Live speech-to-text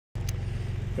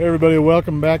Hey everybody,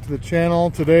 welcome back to the channel.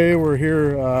 Today we're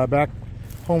here back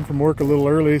home from work a little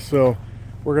early, so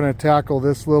we're going to tackle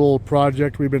this little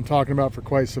project we've been talking about for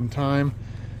quite some time,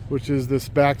 which is this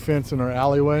back fence in our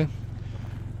alleyway.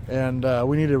 And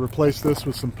we need to replace this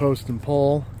with some post and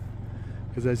pole,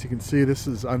 because as you can see, this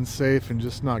is unsafe and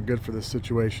just not good for this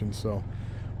situation. So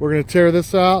we're going to tear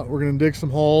this out, we're going to dig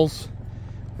some holes,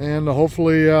 and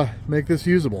hopefully make this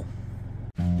usable.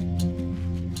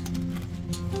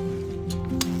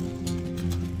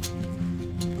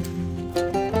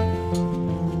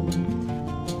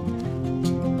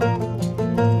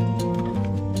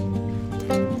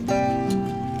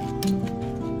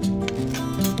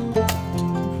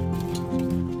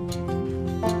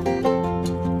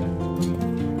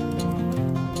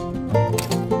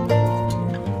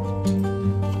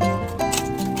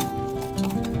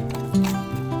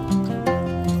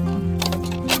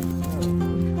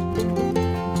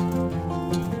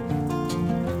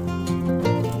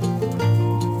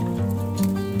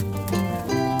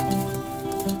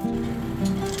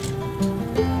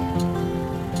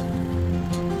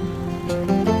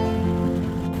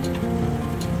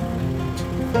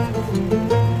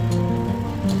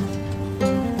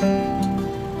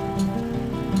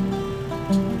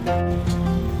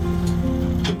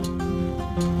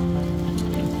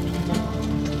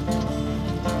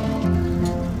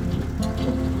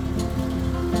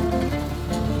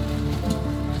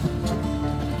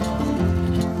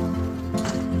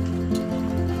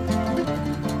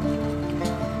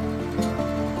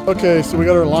 Okay, so we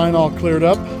got our line all cleared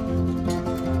up.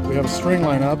 We have a string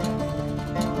line up,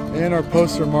 and our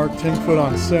posts are marked 10 foot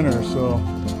on center, so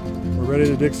we're ready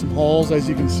to dig some holes. As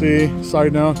you can see,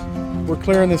 side note, we're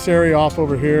clearing this area off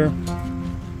over here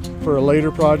for a later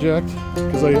project,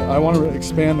 because I want to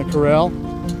expand the corral,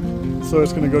 so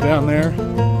it's going to go down there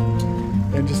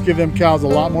and just give them cows a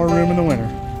lot more room in the winter.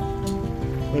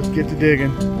 Let's get to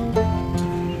digging.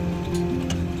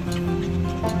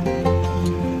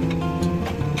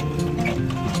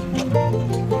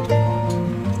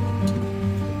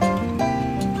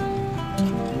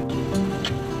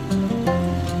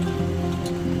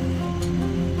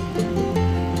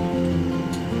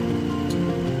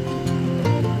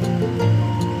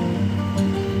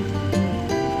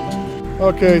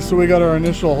 Okay, so we got our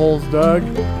initial holes dug,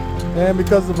 and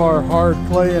because of our hard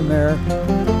clay in there,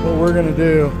 what we're going to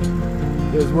do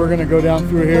is we're going to go down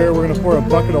through here, we're going to pour a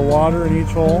bucket of water in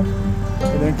each hole,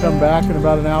 and then come back in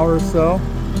about an hour or so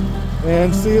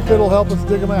and see if it'll help us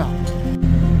dig them out.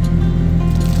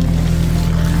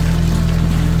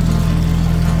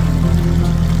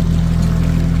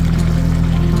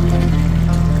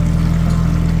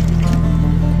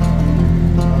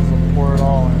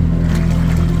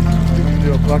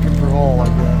 Bucket per hole, I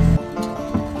guess.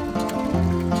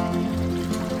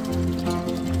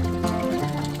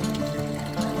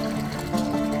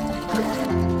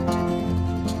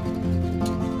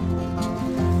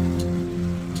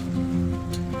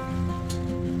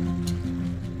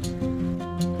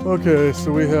 Okay,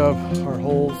 so we have our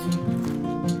holes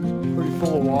pretty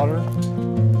full of water.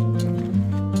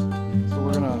 So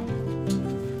we're gonna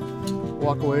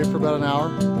walk away for about an hour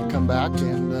and come back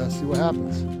and see what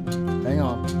happens. Hang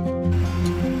on.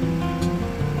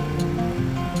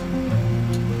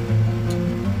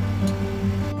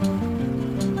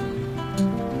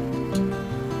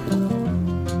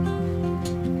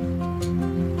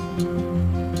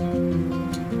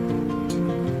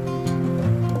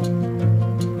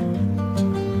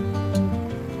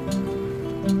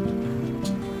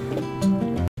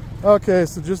 Okay,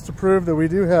 so just to prove that we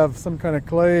do have some kind of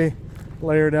clay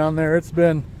layer down there, it's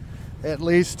been at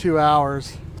least 2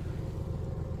 hours.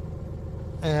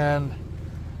 And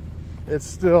it's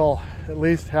still at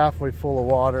least halfway full of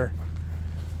water,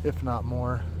 if not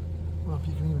more. Well, if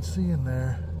you can even see in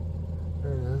there.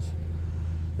 There it is.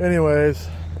 Anyways,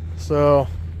 so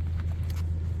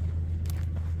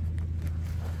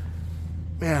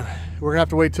man, we're gonna have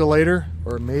to wait till later,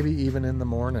 or maybe even in the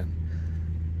morning.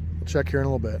 We'll check here in a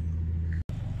little bit.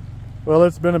 Well,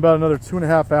 it's been about another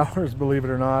 2.5 hours, believe it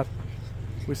or not.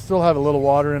 We still have a little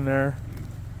water in there.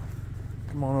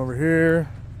 Come on over here.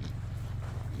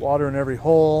 Water in every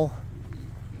hole.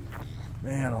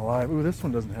 Man alive. Ooh, this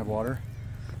one doesn't have water.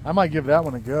 I might give that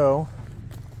one a go.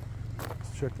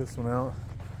 Let's check this one out.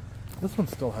 This one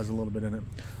still has a little bit in it.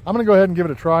 I'm gonna go ahead and give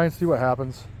it a try and see what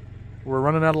happens. We're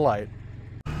running out of light.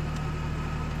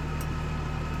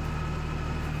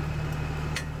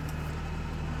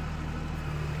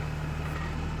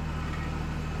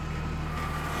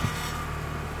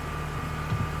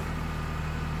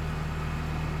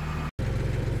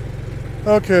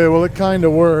 Okay, well it kind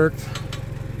of worked.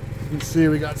 You can see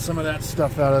we got some of that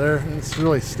stuff out of there, and it's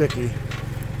really sticky.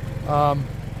 So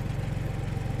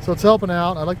it's helping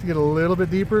out. I'd like to get a little bit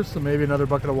deeper, so maybe another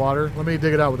bucket of water. Let me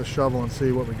dig it out with a shovel and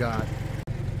see what we got.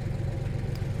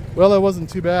 Well, that wasn't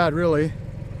too bad, really.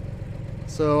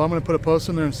 So I'm going to put a post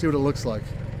in there and see what it looks like.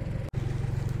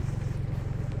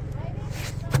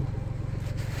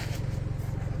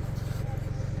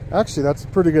 Actually, that's a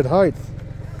pretty good height.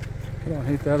 I don't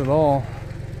hate that at all.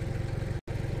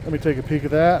 Let me take a peek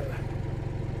at that.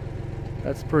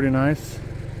 That's pretty nice.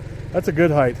 That's a good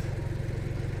height.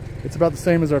 It's about the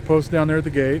same as our post down there at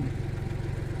the gate,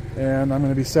 and I'm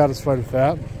going to be satisfied with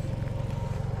that.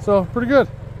 So, pretty good.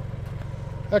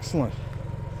 Excellent.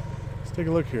 Let's take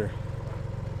a look here.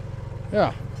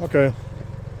 Yeah, okay.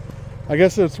 I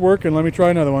guess it's working. Let me try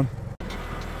another one.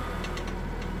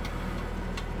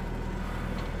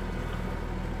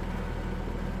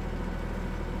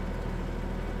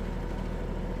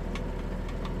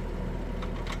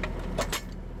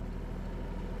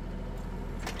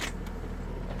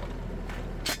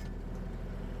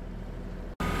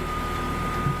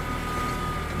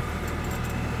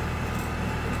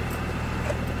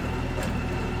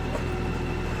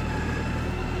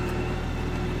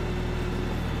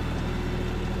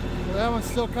 That one's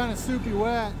still kind of soupy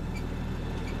wet,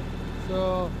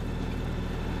 so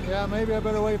yeah, maybe I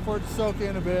better wait for it to soak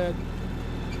in a bit.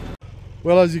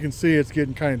 Well, as you can see, it's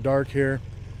getting kind of dark here,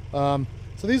 so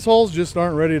these holes just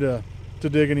aren't ready to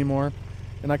dig anymore,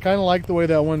 and I kind of like the way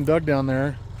that one dug down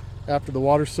there after the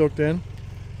water soaked in,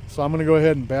 so I'm going to go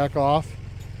ahead and back off,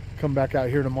 come back out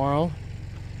here tomorrow,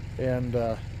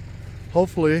 and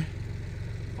hopefully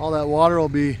all that water will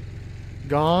be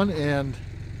gone and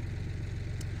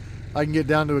I can get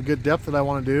down to a good depth that I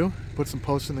want to do, put some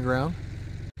posts in the ground.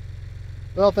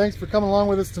 Well, thanks for coming along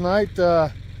with us tonight. Trying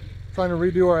to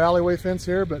redo our alleyway fence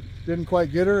here, but didn't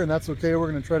quite get her, and that's okay.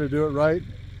 We're going to try to do it right,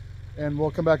 and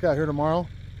we'll come back out here tomorrow,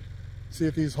 see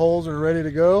if these holes are ready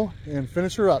to go, and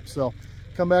finish her up. So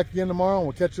come back again tomorrow, and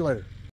we'll catch you later.